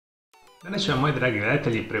Danas ću vam, moji dragi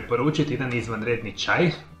gledatelji, preporučiti jedan izvanredni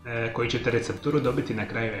čaj koji ćete recepturu dobiti na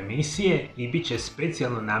kraju emisije i bit će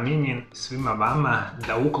specijalno namijenjen svima vama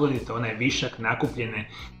da uklonite onaj višak nakupljene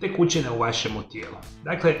tekućine u vašemu tijelu.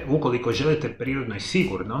 Dakle, ukoliko želite prirodno i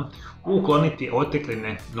sigurno ukloniti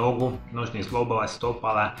otekline nogu, nožnih zglobova,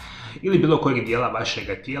 stopala ili bilo kojeg dijela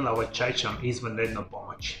vašega tijela, ovaj čaj će vam izvanredno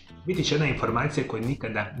pomoći. Biti će jedna informacija koju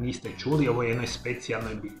nikada niste čuli o ovoj jednoj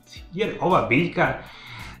specijalnoj biljci. Jer ova biljka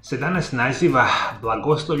se danas naziva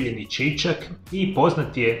blagoslovljeni čičak i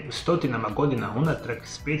poznat je stotinama godina unatrag,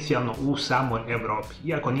 specijalno u samoj Europi,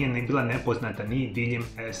 iako nije bila nepoznata ni diljem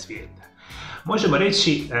svijeta. Možemo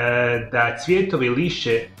reći da cvjetovi,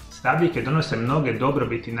 lišće, stabljike donose mnoge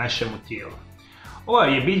dobrobiti našemu tijelu. Ova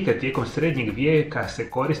je biljka tijekom srednjeg vijeka se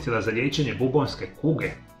koristila za liječenje bubonske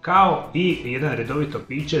kuge, kao i jedan redovito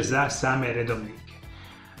piće za same redovnike.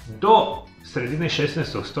 Do sredine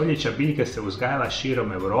 16. stoljeća biljka se uzgajala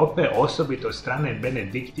širom Europe, osobito od strane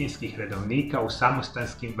benediktinskih redovnika u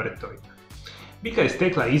samostanskim vrtovima. Biljka je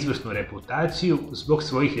stekla izvrsnu reputaciju zbog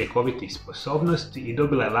svojih ljekovitih sposobnosti i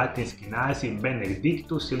dobila je latinski naziv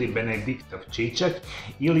Benedictus ili Benediktov čičak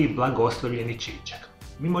ili blagoslovljeni čičak.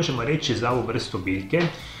 Mi možemo reći za ovu vrstu biljke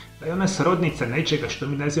da je ona srodnica nečega što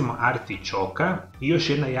mi nazivamo artičoka i još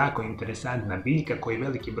jedna jako interesantna biljka koju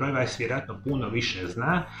veliki broj vas vjerojatno puno više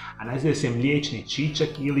zna, a naziva se mliječni čičak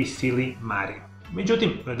ili silimari.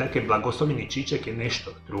 Međutim, dakle, blagoslovljeni čičak je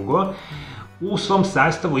nešto drugo. U svom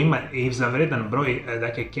sastavu ima izvanredan broj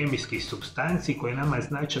kemijskih supstanci koje nama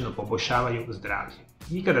značajno poboljšavaju zdravlje.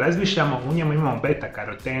 I kad razmišljamo, u njemu imamo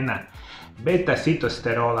beta-karotena,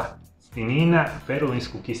 beta-sitosterola, stinina,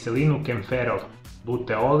 ferulinsku kiselinu, kemferol,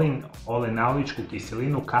 luteolin, olenauličku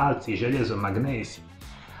kiselinu, kalcij, željezo, magnezij,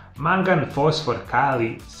 mangan, fosfor,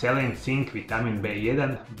 kalij, selen, cink, vitamin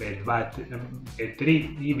B1, B2, B3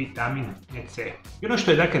 i vitamin C. I ono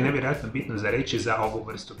što je dakle nevjerojatno bitno za reći za ovu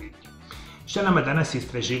vrstu biljke. Što nama danas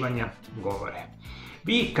istraživanja govore?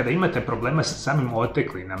 Vi kada imate problema sa samim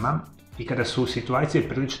oteklinama i kada su situacije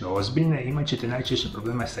prilično ozbiljne, imat ćete najčešće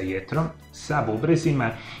problema sa jetrom, sa bubrezima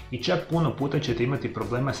i čak puno puta ćete imati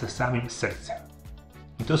problema sa samim srcem.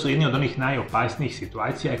 I to su jedni od onih najopasnijih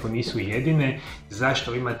situacija, ako nisu jedine,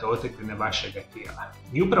 zašto imate otekline vašega tijela.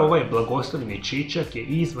 I upravo ovaj blagoslovljeni čičak je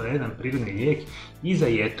izvanredan prirodni lijek i za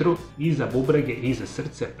jetru, i za bubrege, i za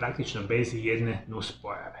srce, praktično bez jedne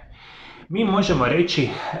nuspojave. Mi možemo reći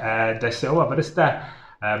da se ova vrsta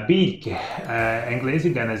biljke, Englezi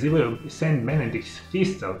ga nazivaju St. Benedict's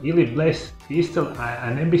Thistle ili Blessed Thistle, a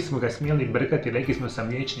ne bismo ga smjeli brkati, rekli smo, sa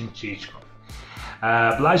mliječnim čičkom.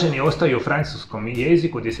 Blažen je ostao i u francuskom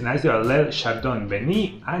jeziku gdje se naziva Le Chardon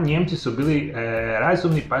Beni, a Njemci su bili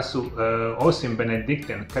razumni pa su osim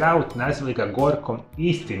Benedikten Kraut nazvali ga gorkom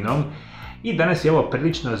istinom i danas je ovo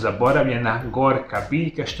prilično zaboravljena gorka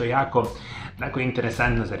biljka, što je jako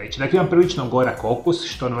interesantno za reći. Dakle, imam prilično gorak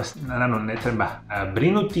okus, što vas naravno ne treba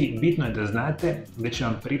brinuti. Bitno je da znate da će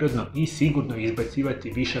vam prirodno i sigurno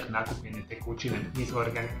izbacivati višak nakupljene tekućine iz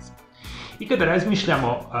organizma. I kada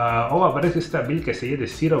razmišljamo, ova vrsta biljke se jede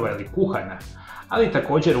sirova ili kuhana, ali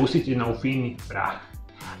također usitnjena u fini prah.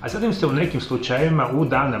 A zatim se u nekim slučajevima u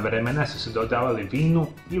davna vremena su se dodavali vinu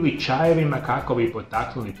ili čajevima kako bi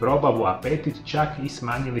potaknuli probavu, apetit, čak i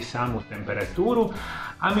smanjili samu temperaturu,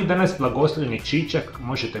 a mi danas blagoslovljeni čičak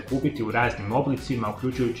možete kupiti u raznim oblicima,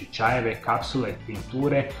 uključujući čajeve, kapsule,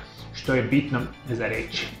 tinkture, što je bitno za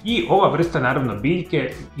reći. I ova vrsta naravno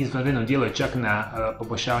biljke izvanredno djeluje čak na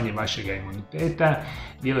poboljšavanje vašeg imuniteta,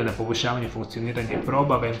 djeluje na poboljšavanje funkcioniranja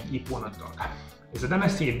probave i puno toga. Za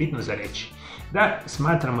danas je bitno za reći da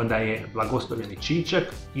smatramo da je blagoslovljeni čičak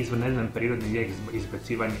izvanredan prirodni lijek za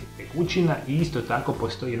izbacivanje tekućina i isto tako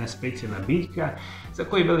postoji jedna specijalna biljka za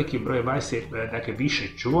koju veliki broj vas je više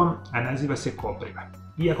čuo, a naziva se kopriva.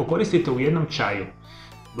 I ako koristite u jednom čaju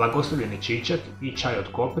blagoslovljeni čičak i čaj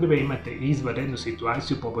od koprive, imate izvanrednu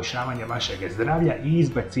situaciju poboljšavanja vašeg zdravlja i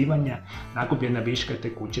izbacivanja nakupljena viška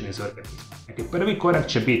tekućine iz organizma. Dakle, prvi korak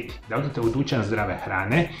će biti da odete u dućan zdrave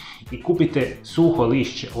hrane i kupite suho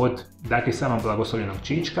lišće od samog blagoslovljenog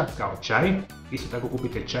čička kao čaj. Isto tako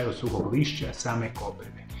kupite čaj od suhog lišća same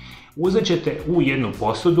koprive. Uzet ćete u jednu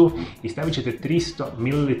posudu i stavit ćete 300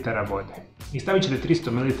 ml vode. I stavit ćete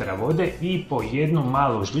 300 ml vode i po jednu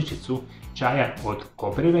malu žličicu čaja od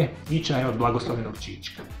koprive i čaja od blagoslovljenog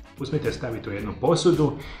čička. Uzmite, stavite u jednu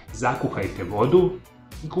posudu, zakuhajte vodu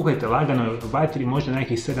i kuhajte lagano u vatri možda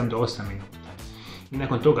nekih 7 do 8 minuta. I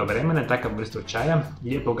nakon toga vremena, takav vrstu čaja,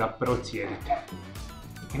 lijepo ga procijedite.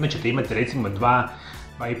 Imat ćete recimo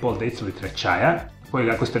 2,5 dl čaja kojeg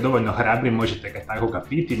ako ste dovoljno hrabri možete ga tako ga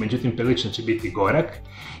piti, međutim prilično će biti gorak.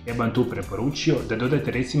 Ja bih vam tu preporučio da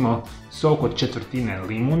dodate recimo sok od 1/4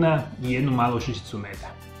 limuna i jednu malu žličicu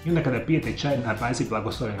meda. I onda kada pijete čaj na bazi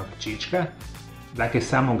blagoslovljenog čička, dakle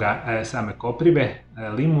same koprive,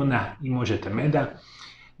 limuna i možete meda,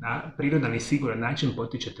 na prirodan i siguran način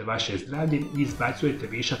potičete vaše zdravlje i izbacujete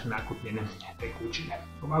višak nakupljene tekućine.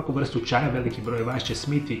 Ovakvu vrstu čaja veliki broj vas će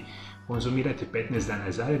smiti konzumirati 15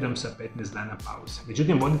 dana zaredom sa 15 dana pauze.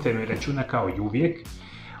 Međutim, vodite mi računa kao i uvijek,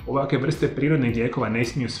 ovakve vrste prirodnih lijekova ne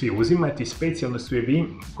smiju svi uzimati, specijalno svi vi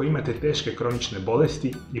koji imate teške kronične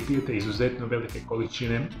bolesti i pijete izuzetno velike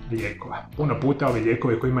količine lijekova. Puno puta ovi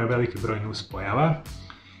lijekovi koji imaju veliki broj nuspojava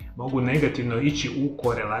mogu negativno ići u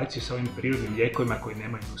korelaciju sa ovim prirodnim lijekovima koji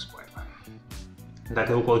nemaju nuspojava.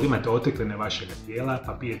 Dakle, ukoliko imate otekline vašega tijela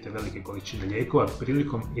pa pijete velike količine lijekova,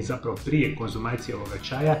 prilikom i zapravo prije konzumacije ovoga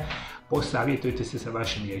čaja posavjetujte se sa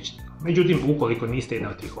vašim liječnikom. Međutim, ukoliko niste jedna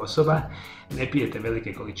od tih osoba, ne pijete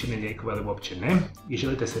velike količine lijekova ili uopće ne i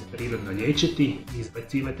želite se prirodno liječiti i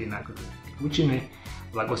izbacivati nakupljene tekućine,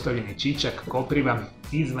 blagoslovljeni čičak, kopriva,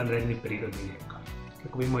 izvanredni prirodni lijek.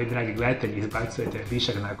 Kako vi, moji dragi gledatelji, izbacujete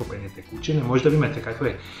višak nakupljene tekućine, možda vi imate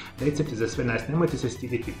kakve recepte za sve nas, nemojte se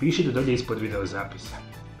stiditi, pišite dolje ispod video zapisa.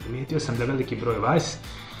 Primijetio sam da veliki broj vas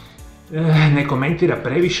ne komentira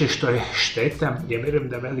previše, što je šteta. Ja vjerujem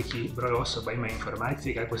da veliki broj osoba ima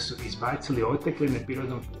informacije kako su izbacili otekline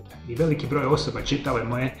prirodnog puta. I veliki broj osoba čita ove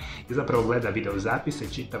moje i zapravo gleda video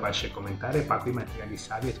zapise, čita vaše komentare, pa ako imate neki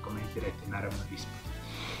savjet, komentirajte naravno ispod.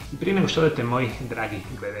 I prije nego što odete, moji dragi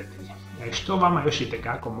gledatelji, što vama još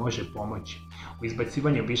itekako može pomoći u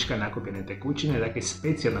izbacivanju viška nakupljene tekućine, dakle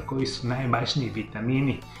specijalno koji su najvažniji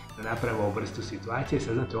vitamini da naprave ovu vrstu situacije,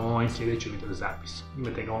 saznate u ovom sljedećem video zapisu.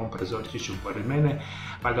 Imate ga u ovom prozorčiću pored mene,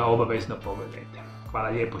 pa ga obavezno pogledajte. Hvala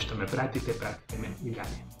lijepo što me pratite me i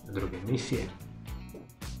dalje na druge emisije.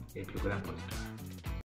 Lijep ugodan pozdrav.